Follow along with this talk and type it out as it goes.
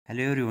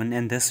Hello everyone,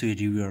 in this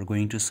video we are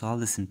going to solve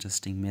this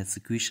interesting maths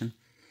equation.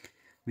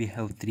 We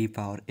have 3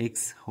 power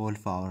x whole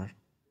power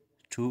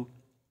 2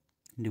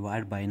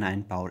 divided by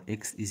 9 power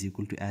x is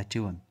equal to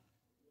 81.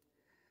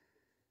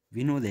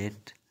 We know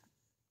that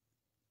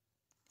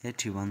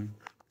 81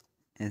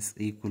 is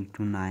equal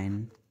to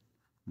 9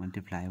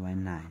 multiplied by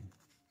 9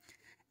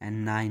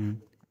 and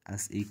 9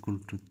 is equal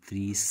to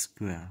 3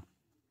 square.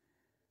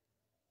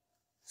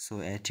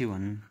 So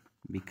 81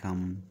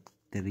 become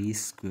 3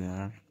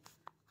 square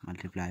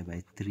multiplied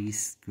by 3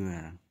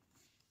 square.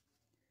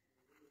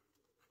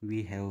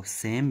 We have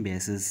same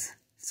bases,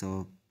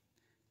 so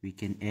we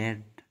can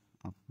add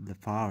up the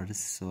powers,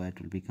 so it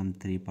will become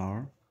 3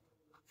 power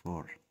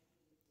 4.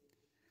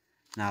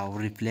 Now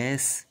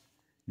replace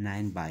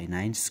 9 by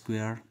 9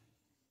 square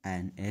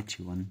and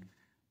 81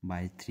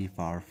 by 3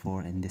 power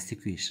 4 in this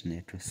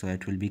equation. So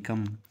it will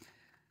become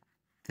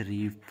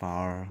 3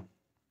 power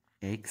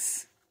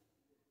x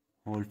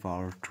whole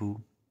power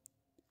 2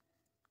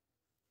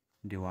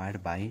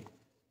 divided by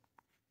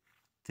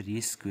 3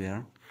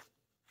 square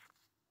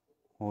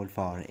whole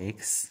power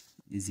x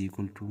is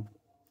equal to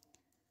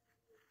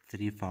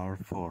 3 power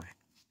 4.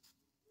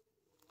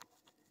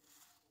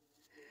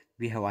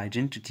 We have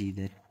identity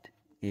that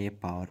a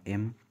power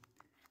m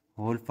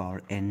whole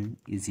power n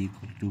is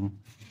equal to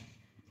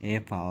a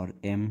power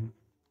m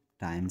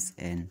times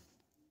n.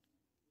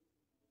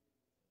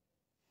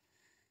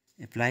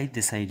 Apply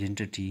this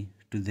identity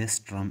to this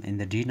term in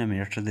the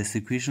denominator. This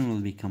equation will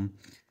become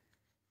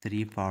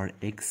 3 power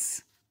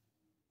x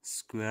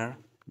square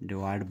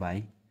divided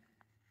by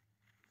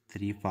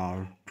 3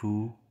 power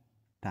 2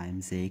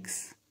 times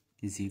x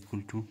is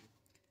equal to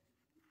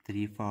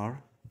 3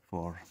 power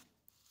 4.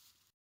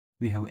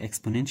 We have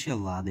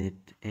exponential law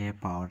that a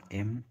power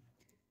m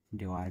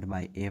divided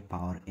by a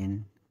power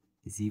n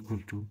is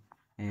equal to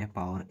a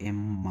power m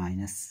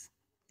minus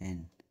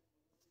n.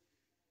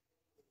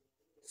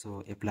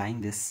 So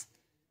applying this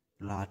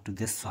law to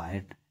this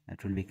side,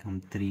 it will become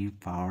 3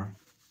 power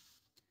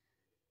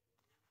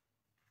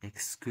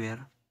x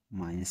square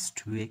minus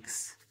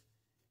 2x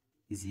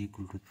is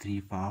equal to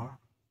 3 power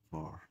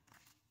 4.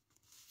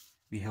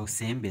 We have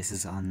same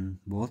bases on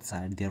both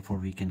sides, therefore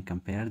we can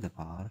compare the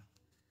power.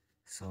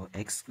 So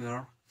x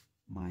square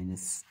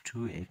minus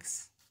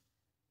 2x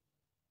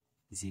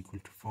is equal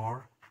to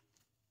 4.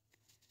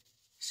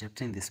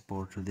 Shifting this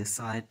 4 to this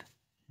side,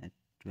 it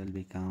will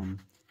become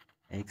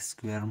x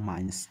square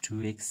minus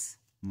 2x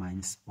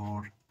minus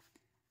 4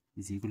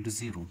 is equal to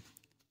 0.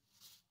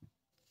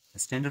 The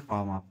standard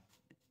form of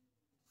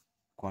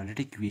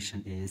quadratic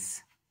equation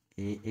is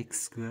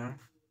ax square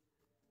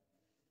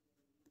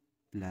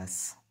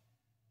plus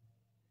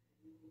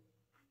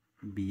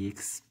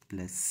bx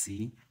plus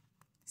c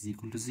is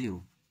equal to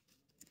 0.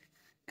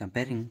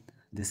 Comparing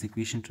this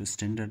equation to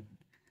standard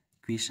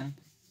equation,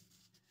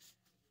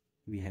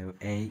 we have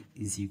a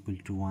is equal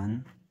to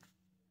 1,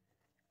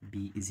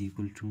 b is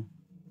equal to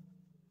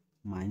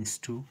minus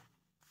 2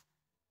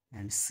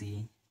 and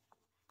c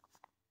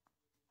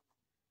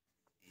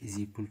is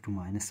equal to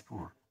minus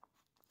 4.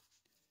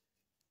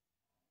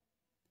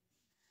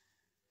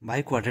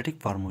 By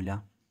quadratic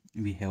formula,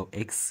 we have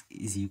x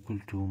is equal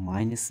to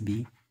minus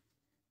b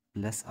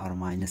plus or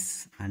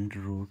minus under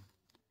root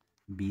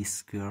b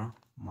square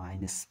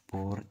minus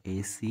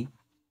 4ac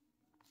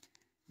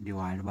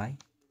divided by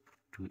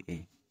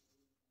 2a.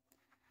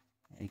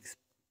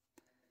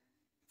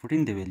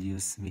 Putting the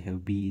values, we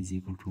have b is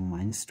equal to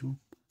minus 2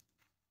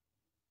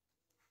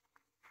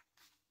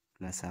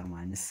 plus or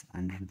minus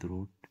under the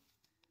root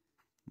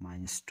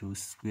minus 2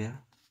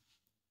 square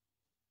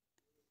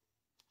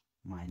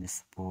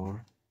minus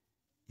 4,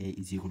 a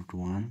is equal to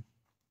 1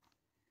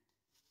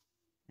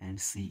 and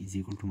c is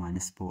equal to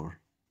minus 4.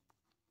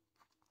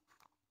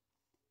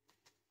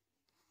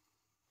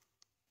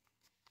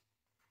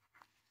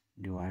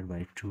 Divided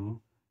by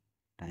 2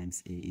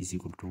 times a is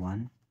equal to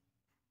 1.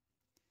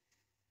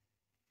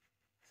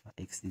 So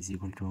x is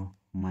equal to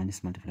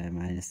minus multiply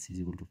minus is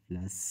equal to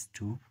plus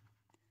 2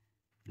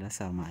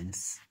 plus or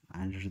minus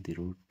under the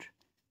root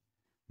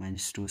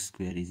minus 2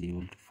 square is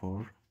equal to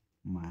 4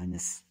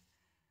 minus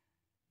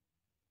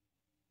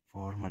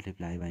 4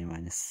 multiplied by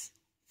minus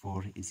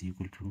 4 is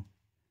equal to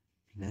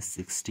plus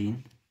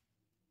 16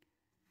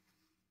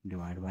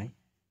 divided by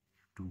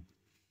 2,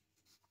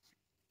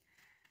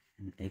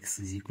 and x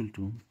is equal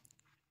to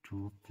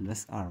 2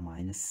 plus or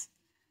minus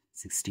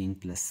 16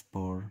 plus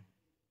 4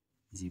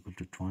 is equal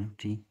to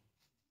 20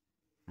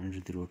 under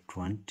the root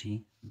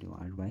 20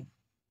 divided by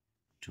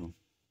 2.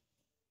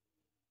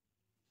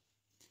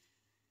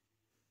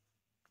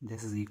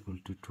 This is equal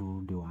to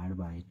 2 divided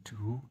by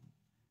 2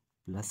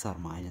 plus or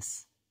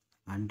minus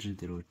under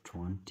the root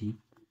 20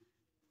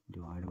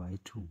 divided by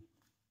 2.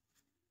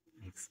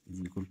 X is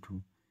equal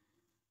to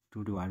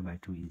 2 divided by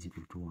 2 is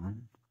equal to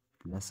 1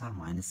 plus or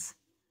minus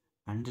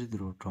under the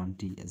root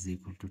 20 is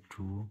equal to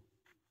 2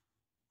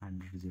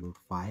 under the root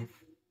 5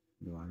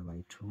 divided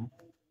by 2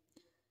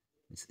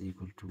 is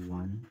equal to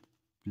 1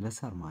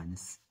 plus or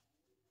minus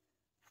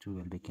 2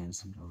 will be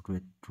cancelled out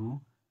with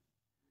 2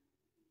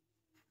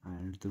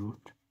 under the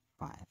root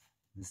 5.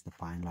 This is the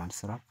final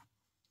answer of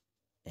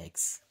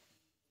x.